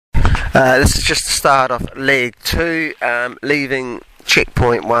This is just the start of leg 2, leaving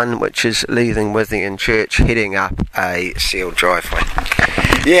checkpoint 1, which is leaving Withian Church, heading up a sealed driveway.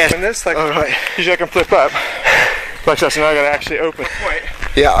 Yes. And this, like, alright. Usually I can flip up. Like that, so now I gotta actually open. Wait.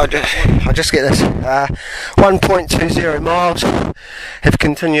 Yeah, I'll just get this. 1.20 miles. Have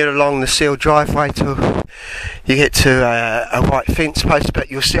continued along the sealed driveway till you get to a white fence post,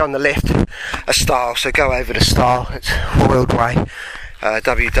 but you'll see on the left a stile, so go over the stile. It's Weald Way,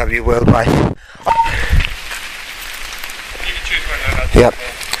 WW Weald Way. Yep.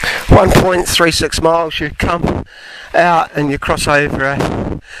 1.36 miles. You come out and you cross over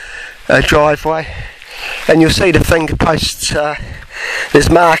a driveway, and you'll see the finger posts. There's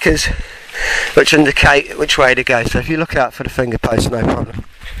markers which indicate which way to go, so if you look out for the finger post, no problem.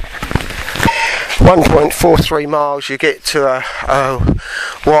 1.43 miles, you get to a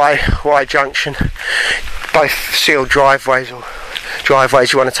Y junction. Both sealed driveways, or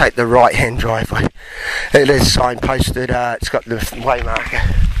driveways, you want to take the right hand driveway. It is signposted, it's got the way marker.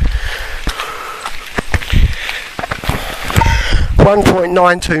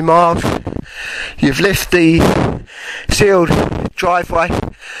 1.92 miles, you've left the sealed driveway,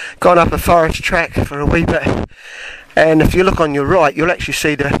 gone up a forest track for a wee bit, and if you look on your right you'll actually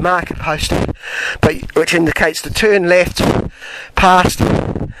see the marker post, which indicates to turn left past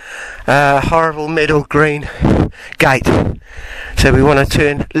a horrible metal green gate. So we want to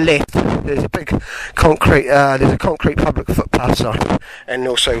turn left. There's a big concrete public footpath sign, and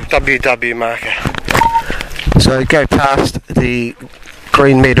also WW marker. So go past the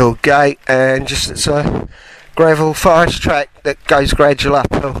green metal gate, and just it's a gravel forest track that goes gradual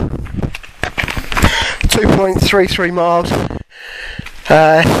uphill. 2.33 miles.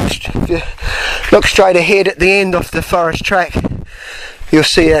 If you look straight ahead at the end of the forest track, you'll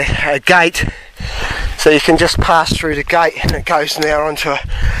see a gate, so you can just pass through the gate, and it goes now onto a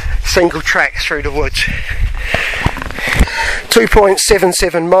single track through the woods.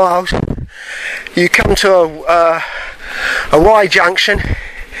 2.77 miles. You come to a Y junction.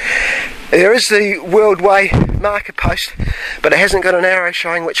 There is the Weald Way marker post, but it hasn't got an arrow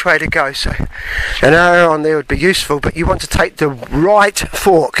showing which way to go, so an arrow on there would be useful, but you want to take the right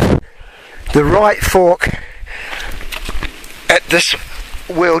fork at this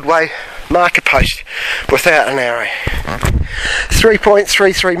Weald Way marker post without an arrow.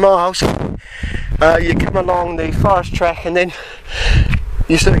 3.33 miles. You come along the forest track, and then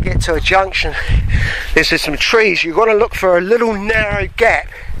you sort of get to a junction. There's some trees. You've got to look for a little narrow gap.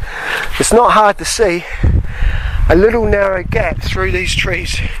 It's not hard to see. A little narrow gap through these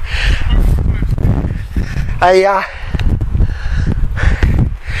trees. A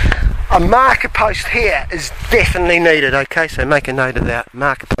marker post here is definitely needed, okay, so make a note of that.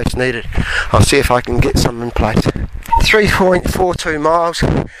 Marker post needed. I'll see if I can get some in place. 3.42 miles.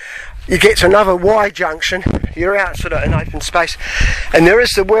 You get to another Y junction. You're out sort of in open space, and there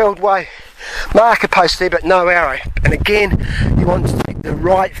is the Weald Way marker post there, but no arrow. And again, you want to take the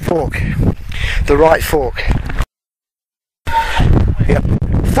right fork. The right fork. Yep.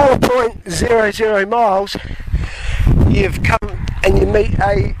 4.00 miles. You've come and you meet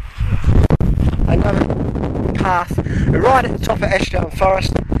another path right at the top of Ashdown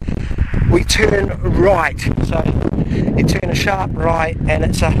Forest. We turn right, so you turn a sharp right, and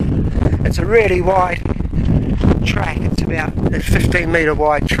it's a really wide track. It's about a 15 metre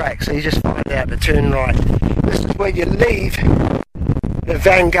wide track, so you just find out to turn right. This is where you leave the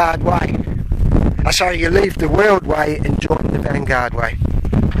Vanguard Way. You leave the Weald Way and join the Vanguard Way.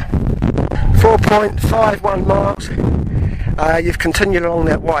 4.51 miles. You've continued along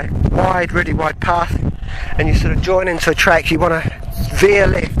that really wide path, and you sort of join into a track. You want to veer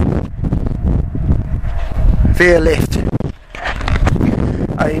left.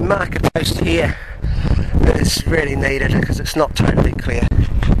 A marker post here is really needed because it's not totally clear.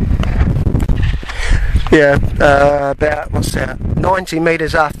 Yeah, about 90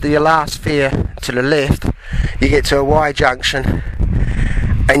 metres after your last veer to the left, you get to a Y junction,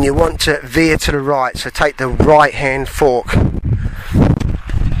 and you want to veer to the right, so take the right hand fork.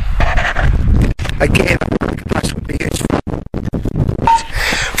 Again, a marker post would be useful.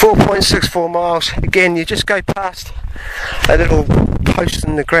 4.64 miles. Again, you just go past a little post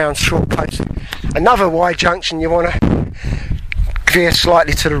in the ground, short post. Another Y junction, you want to veer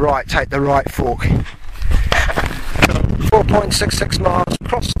slightly to the right, take the right fork. 4.66 miles,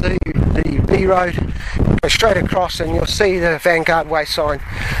 cross the B road, go straight across, and you'll see the Vanguard Way sign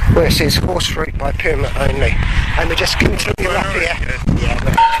where it says horse route by permit only. And we just continue up here. Yeah.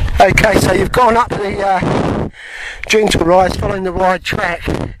 Okay, so you've gone up the gentle rise following the wide track.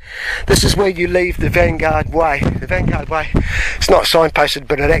 This is where you leave the Vanguard Way. The Vanguard Way, it's not signposted,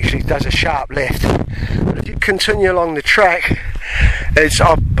 but it actually does a sharp left. But if you continue along the track,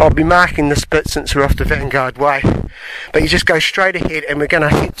 I'll be marking this bit since we're off the Vanguard Way, but you just go straight ahead, and we're going to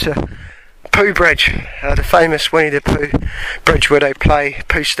head to Pooh Bridge, the famous Winnie the Pooh bridge where they play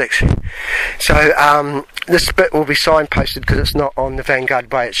Pooh sticks. So this bit will be signposted because it's not on the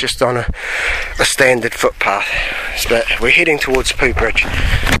Vanguard Way, it's just on a standard footpath. But we're heading towards Pooh Bridge.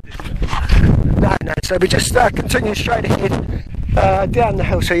 No, so we just continue straight ahead down the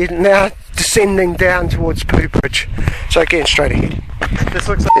hill, so you're now descending down towards Pooh Bridge. So again, straight ahead. This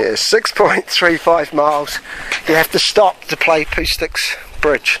looks like 6.35 miles. You have to stop to play Pooh sticks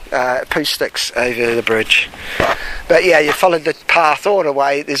Pooh sticks over the bridge. But yeah, you followed the path all the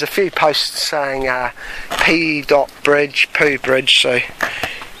way. There's a few posts saying P. Bridge, Pooh Bridge, so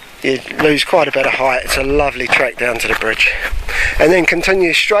you lose quite a bit of height. It's a lovely track down to the bridge. And then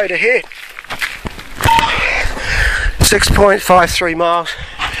continue straight ahead. 6.53 miles.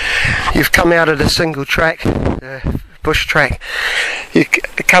 You've come out of the single track, the bush track. You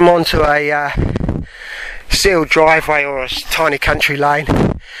come onto a sealed driveway or a tiny country lane,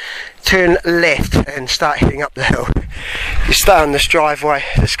 turn left and start heading up the hill. You stay on this driveway,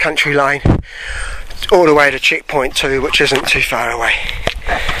 this country lane, all the way to checkpoint 2, which isn't too far away.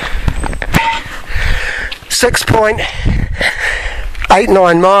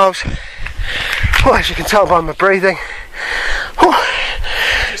 6.89 miles. Oh, as you can tell by my breathing. Oh.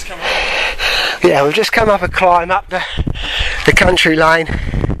 Yeah, we've just come up a climb up the country lane,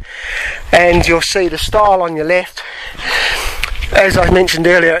 and you'll see the stile on your left. As I mentioned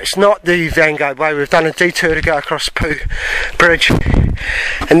earlier, it's not the Vanguard Way. We've done a detour to go across Pooh Bridge,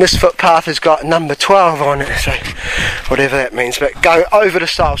 and this footpath has got number 12 on it, so whatever that means. But go over the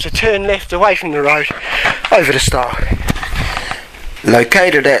stile, so turn left away from the road, over the stile.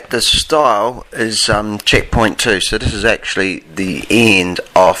 Located at the stile is checkpoint 2, so this is actually the end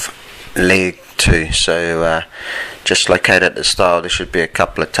of leg 2. So just located at the stile, there should be a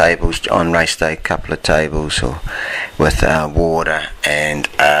couple of tables on race day, a couple of tables or with water and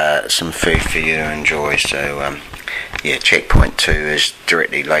some food for you to enjoy. So yeah, checkpoint 2 is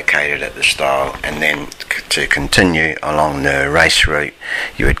directly located at the stile, and then to continue along the race route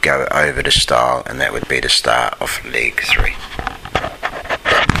you would go over the stile, and that would be the start of leg 3.